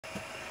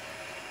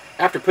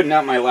After putting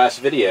out my last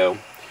video,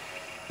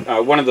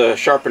 one of the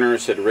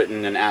sharpeners had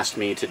written and asked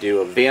me to do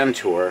a van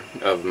tour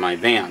of my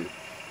van.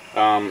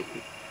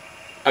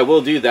 I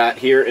will do that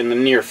here in the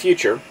near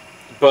future,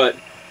 but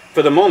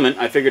for the moment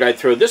I figured I'd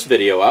throw this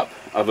video up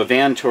of a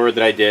van tour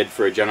that I did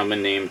for a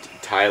gentleman named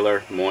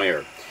Tyler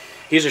Moyer.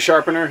 He's a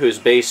sharpener who's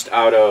based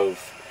out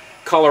of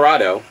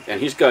Colorado,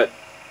 and he's got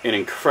an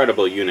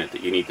incredible unit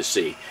that you need to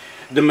see.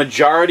 The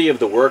majority of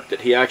the work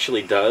that he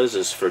actually does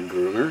is for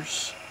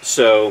groomers,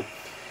 so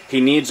he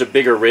needs a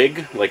bigger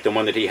rig like the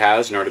one that he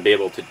has in order to be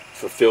able to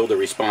fulfill the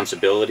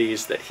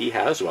responsibilities that he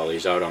has while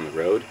he's out on the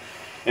road.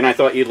 And I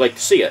thought you'd like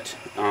to see it.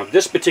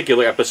 This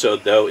particular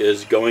episode, though,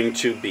 is going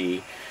to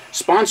be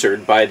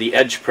sponsored by the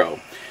Edge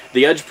Pro.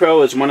 The Edge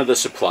Pro is one of the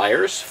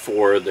suppliers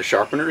for the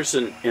sharpeners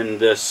in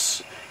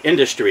this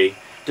industry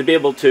to be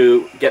able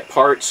to get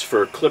parts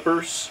for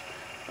clippers,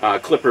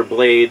 clipper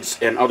blades,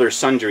 and other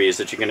sundries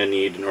that you're going to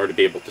need in order to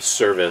be able to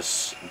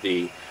service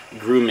the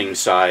grooming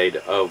side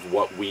of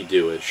what we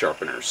do as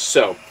sharpeners.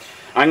 So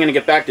I'm going to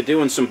get back to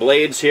doing some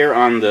blades here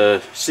on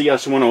the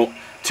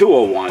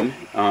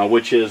CS201,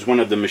 which is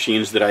one of the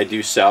machines that I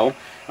do sell.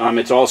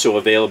 It's also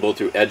available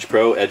through Edge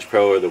Pro. Edge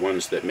Pro are the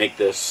ones that make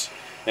this.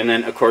 And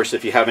then, of course,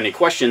 if you have any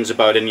questions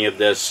about any of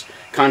this,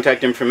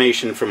 contact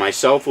information for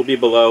myself will be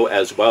below,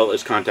 as well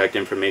as contact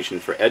information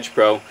for Edge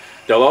Pro.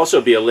 There'll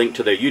also be a link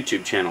to their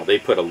YouTube channel. They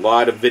put a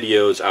lot of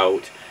videos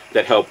out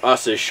that help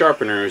us as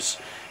sharpeners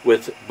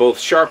with both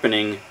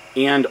sharpening,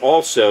 and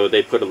also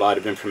they put a lot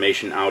of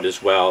information out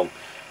as well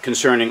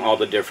concerning all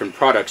the different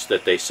products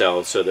that they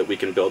sell so that we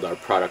can build our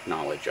product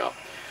knowledge up.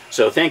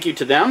 So thank you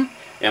to them,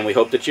 and we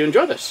hope that you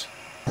enjoy this.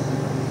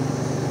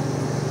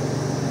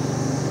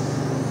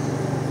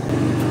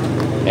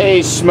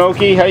 Hey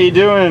Smokey, how you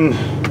doing?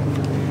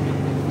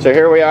 So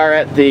here we are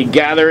at the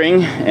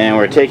gathering, and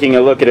we're taking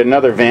a look at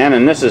another van,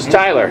 and this is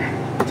Tyler.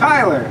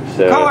 Tyler,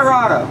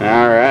 Colorado.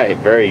 All right,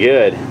 very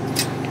good.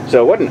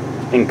 So what an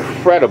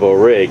incredible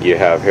rig you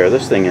have here.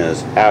 This thing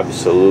is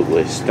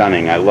absolutely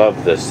stunning. I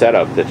love the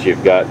setup that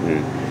you've got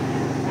and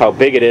how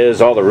big it is,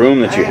 all the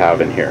room that you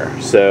have in here.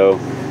 So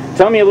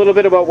tell me a little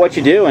bit about what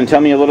you do, and tell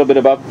me a little bit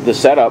about the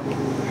setup,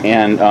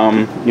 and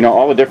you know,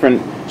 all the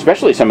different,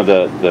 especially some of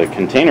the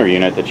container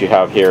unit that you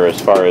have here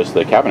as far as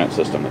the cabinet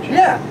system that you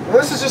have. Well,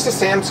 this is just a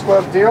Sam's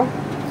Club deal.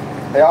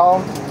 They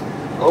all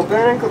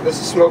open.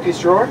 This is Smokey's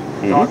drawer,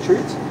 dog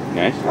treats.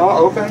 Nice. All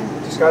open,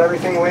 just got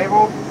everything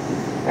labeled.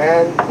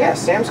 And yeah,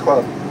 Sam's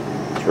Club.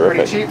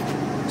 Terrific. Pretty cheap.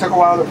 Took a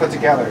while to put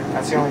together.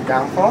 That's the only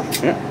downfall.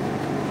 Yeah.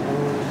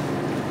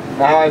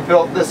 Now I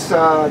built this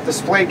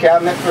display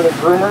cabinet for the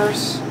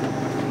groomers.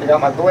 I got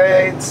my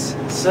blades,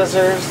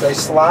 scissors, they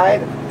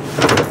slide.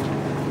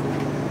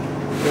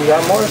 We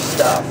got more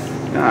stuff.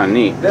 Ah,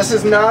 neat. This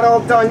is not all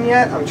done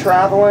yet. I'm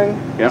traveling.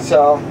 Yep.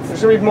 So there's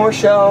going to be more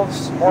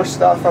shelves, more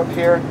stuff up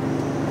here.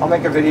 I'll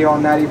make a video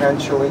on that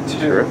eventually too.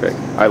 Terrific.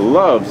 I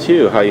love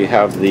too how you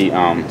have the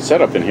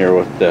setup in here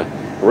with the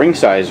ring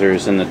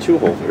sizers and the tool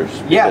holders.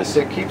 Yes,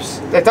 it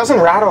doesn't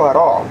rattle at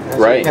all.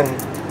 Right.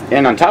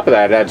 And on top of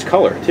that, it adds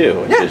color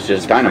too, which is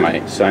just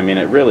dynamite. So I mean,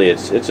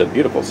 it's a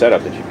beautiful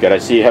setup that you've got. I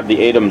see you have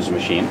the Adams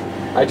machine.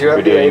 I do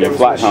have the Adams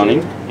flat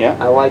machine. honing. Yeah.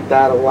 I like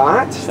that a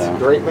lot. So. It's a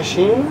great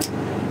machine.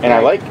 And I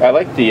like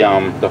the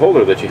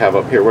holder that you have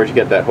up here. Where'd you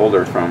get that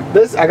holder from?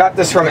 I got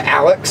this from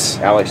Alex.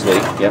 Alex Lee.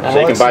 Yep. So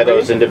you can buy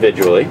those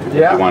individually if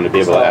you want to be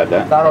able to add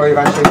that. That'll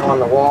eventually go on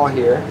the wall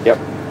here. Yep.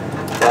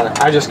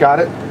 I just got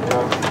it.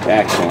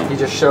 Excellent. He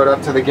just showed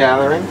up to the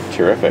gathering.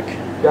 Terrific.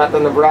 Got the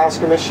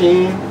Nebraska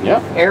machine.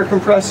 Yep. Air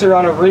compressor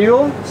on a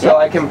reel, so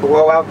I can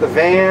blow out the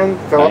van,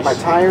 fill up my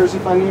tires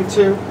if I need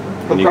to.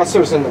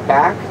 Compressor's in the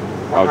back.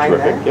 Oh,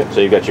 terrific. Yep.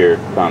 So you got your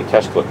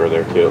test clipper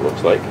there too, it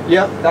looks like.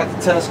 Yep, got the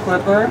test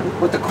clipper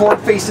with the cord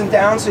facing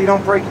down so you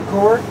don't break your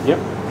cord. Yep.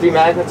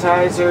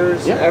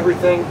 Demagnetizers,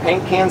 everything,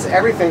 paint cans,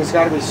 everything's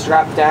got to be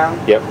strapped down.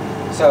 Yep.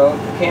 So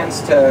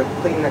cans to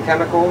clean the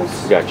chemicals.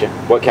 Gotcha.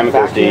 What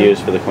chemicals do you use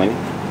for the cleaning?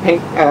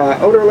 Paint,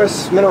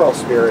 odorless mineral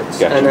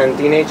spirits, and then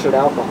denatured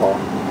alcohol.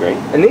 Great.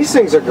 And these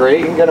things are great.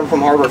 You can get them from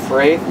Harbor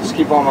Freight. Just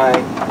keep all my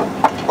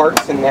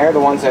parts in there, the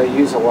ones I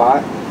use a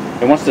lot.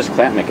 And what's this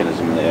clamp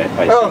mechanism that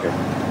I see here?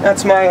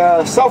 That's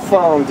my cell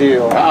phone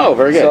deal. Oh,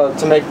 very good. So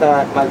to make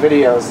my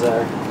videos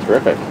there.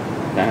 Terrific.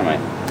 Dynamite.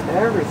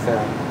 Everything.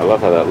 I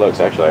love how that looks.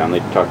 Actually, I'll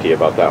need to talk to you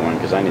about that one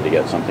because I need to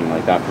get something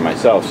like that for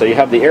myself. So you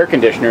have the air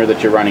conditioner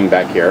that you're running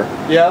back here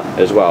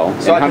as well.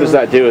 So and how does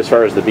that do as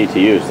far as the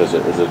BTUs? Is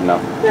it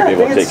enough to be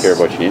able to take care of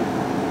what you need?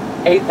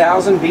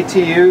 8,000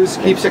 BTUs.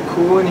 Keeps it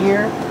cool in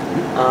here.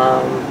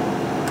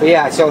 But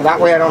yeah, so that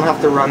way I don't have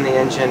to run the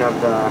engine of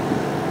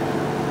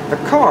the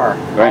car.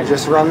 I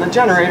just run the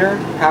generator,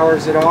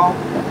 powers it all.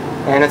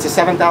 And it's a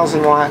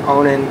 7,000 watt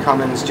Onan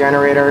Cummins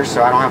generator,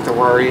 so I don't have to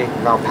worry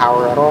about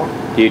power at all.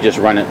 Do you just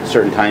run it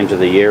certain times of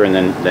the year and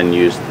then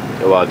use,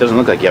 well, it doesn't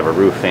look like you have a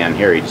roof fan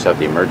here, you just have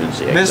the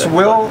emergency exit.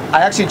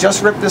 I actually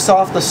just ripped this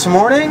off this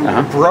morning,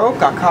 broke,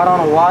 got caught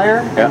on a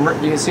wire, and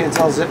you can see it's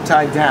all zip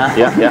tied down.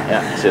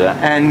 Yeah, see that.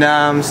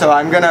 And so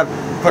I'm going to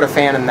put a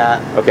fan in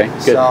that. Okay,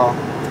 good. So,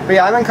 but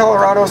yeah, I'm in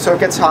Colorado, so it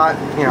gets hot,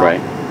 you know,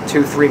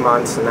 2-3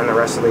 months, and then the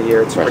rest of the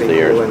year it's The rest pretty of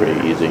the year cool. is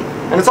pretty easy.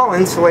 And it's all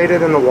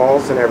insulated in the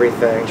walls and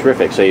everything.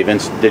 Terrific. So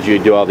did you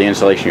do all the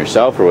installation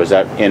yourself, or was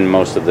that in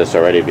most of this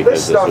already? Because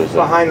This stuff was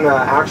behind the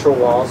actual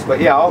walls, but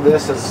yeah, all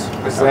this is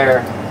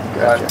there.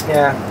 Gotcha.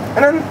 Yeah,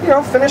 and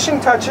then finishing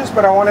touches,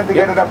 but I wanted to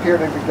get it up here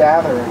to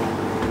gather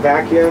and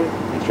vacuum.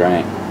 That's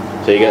right.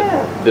 So you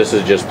get this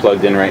is just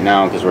plugged in right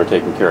now because we're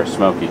taking care of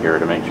Smokey here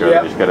to make sure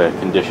that he's got a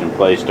conditioned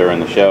place during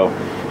the show.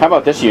 How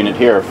about this unit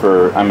here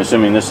for? I'm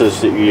assuming this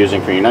is you're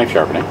using for your knife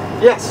sharpening.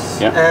 Yes.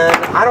 Yep.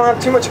 And I don't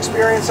have too much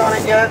experience on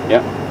it yet.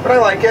 Yep. But I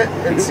like it.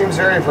 It seems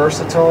very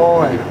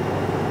versatile and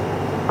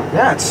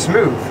yeah, it's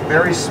smooth,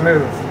 very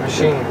smooth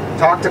machine.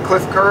 Talk to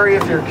Cliff Curry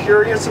if you're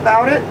curious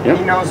about it. Yep.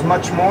 He knows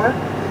much more.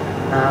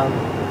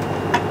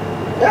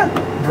 Yeah,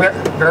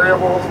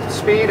 variable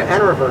speed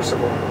and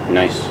reversible.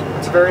 Nice.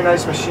 It's a very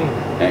nice machine.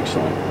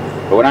 Excellent.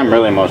 But what I'm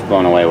really most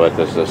blown away with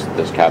is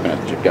this cabinet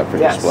that you've got for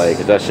display,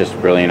 because that's just a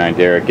brilliant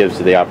idea. It gives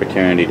you the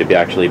opportunity to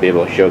actually be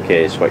able to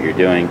showcase what you're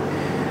doing.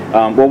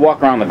 We'll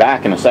walk around the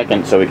back in a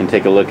second so we can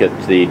take a look at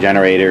the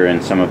generator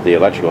and some of the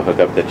electrical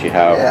hookup that you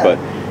have. Yeah.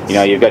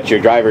 But you've got your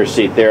driver's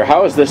seat there.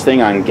 How is this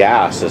thing on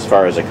gas as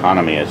far as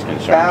economy is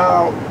concerned?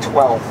 About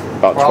 12.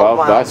 About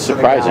 12? That's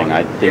surprising.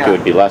 I think it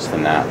would be less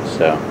than that.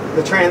 So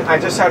I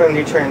just had a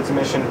new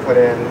transmission put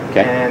in,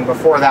 and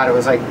before that it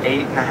was like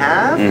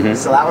 8.5.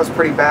 So that was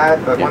pretty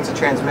bad. But once the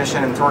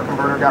transmission and torque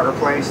converter got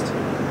replaced,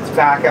 it's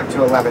back up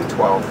to 11,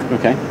 12.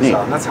 Okay, neat.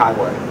 So that's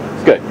highway.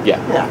 Good. Yeah.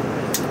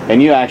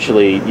 And you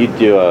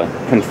do a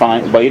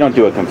confined. Well, you don't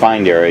do a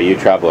confined area. You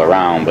travel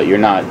around, but you're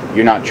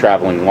not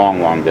traveling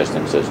long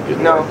distances.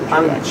 No,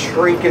 I'm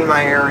shrinking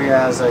my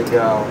area as I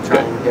go,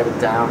 trying to get it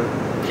down.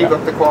 Keep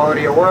up the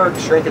quality of work,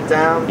 shrink it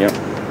down. Yep.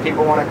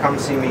 People want to come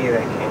see me,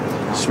 they can.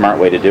 Smart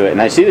way to do it.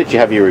 And I see that you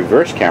have your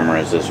reverse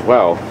cameras as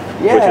well,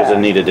 which is a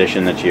neat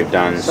addition that you've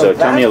done. So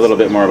tell me a little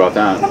bit more about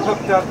that.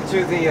 Hooked up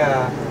to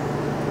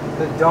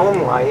the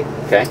dome light.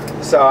 Okay.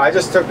 So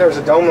there's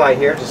a dome light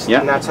here,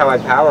 and that's how I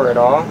power it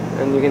all.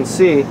 And you can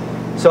see,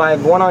 so I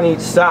have one on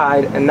each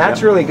side, and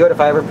that's really good if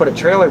I ever put a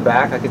trailer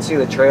back. I could see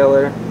the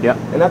trailer. Yep.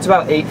 And that's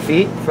about 8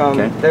 feet from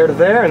there to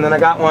there, and then I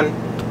got one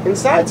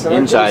inside. So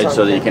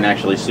that you can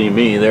actually see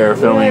me there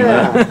filming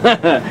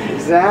that.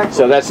 Exactly.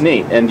 So that's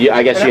neat. And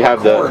I guess you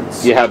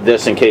have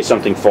this in case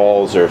something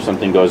falls or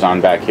something goes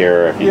on back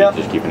here. If you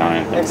just keep an eye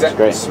on things. Exactly.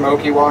 Great.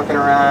 Smokey walking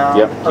around.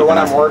 Yep. Or when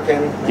I'm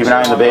working. Keep an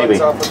eye on the baby.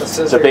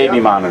 It's a baby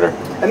monitor.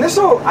 And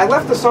I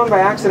left this on by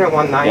accident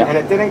one night, and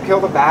it didn't kill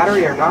the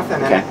battery or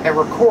nothing, and it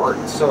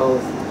records. So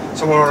if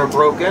someone would have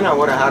broke in, I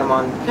would have had them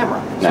on camera.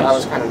 So that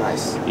was kind of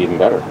nice. Even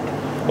better.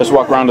 Let's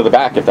walk around to the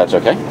back if that's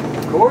okay.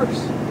 Of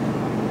course.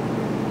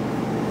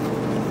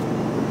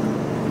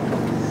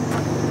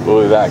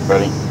 We'll be back,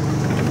 buddy.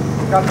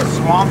 Got the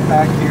swamp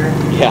back here.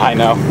 Yeah, I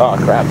know. Oh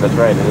crap, that's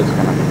right. It is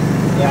kind of.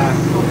 Yeah.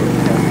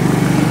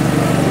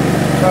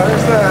 So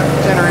there's the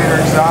generator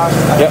exhaust.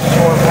 That's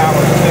shore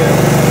power too.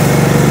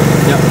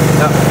 Yep.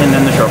 And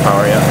then the shore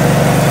power,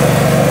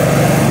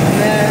 And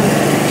then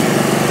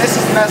this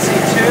is messy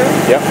too.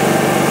 Yep.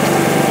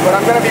 But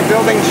I'm going to be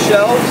building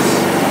shelves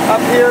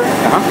up here.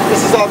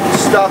 This is all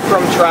stuff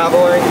from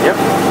traveling. Yep.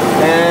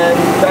 And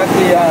got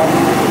the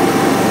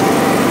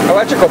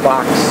electrical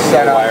box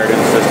set up.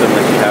 Wired-in system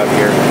that you have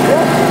here.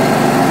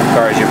 As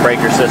far as your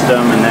breaker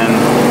system, and then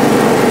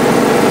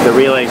the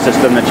relay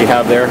system that you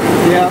have there.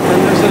 Yeah, and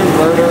there's an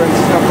inverter and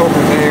stuff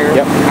over there.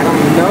 Yep. I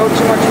don't know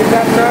too much what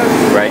that does.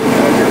 Right.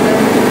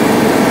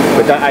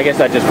 But I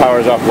guess that just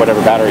powers off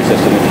whatever battery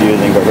system it's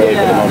using, but really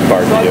for the most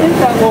part so I think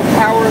that will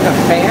power the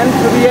fan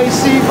for the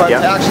AC, but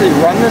to actually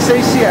run this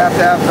AC, I have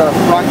to have the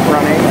front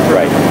running for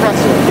the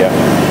compressor. Yeah.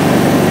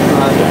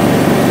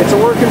 It's a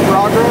work in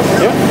progress.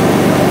 Yeah.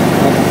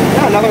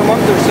 Yeah, another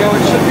month or so,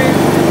 it should be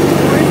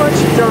pretty much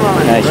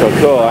done. Nice, so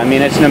cool. I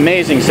mean, it's an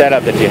amazing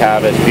setup that you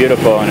have. It's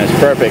beautiful and it's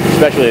perfect,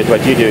 especially with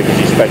what you do because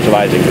you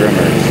specialize in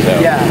groomers.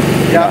 So,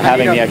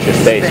 having the extra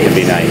space can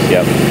be nice.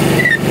 Yep.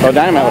 Well,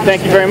 Dynamite, well,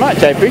 thank you very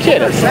much. I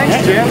appreciate it.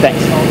 Thanks, Jim.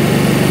 Thanks.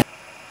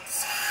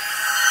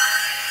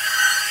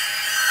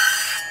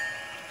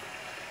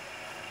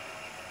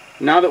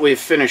 Now that we've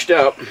finished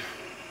up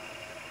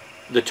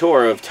the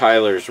tour of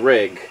Tyler's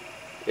rig,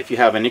 if you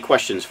have any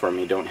questions for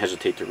me, don't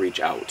hesitate to reach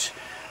out.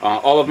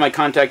 All of my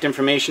contact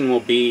information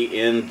will be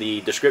in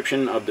the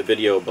description of the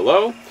video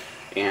below,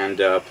 and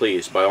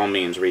please, by all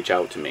means, reach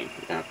out to me.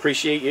 I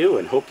appreciate you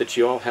and hope that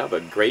you all have a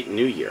great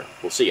new year.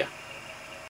 We'll see ya.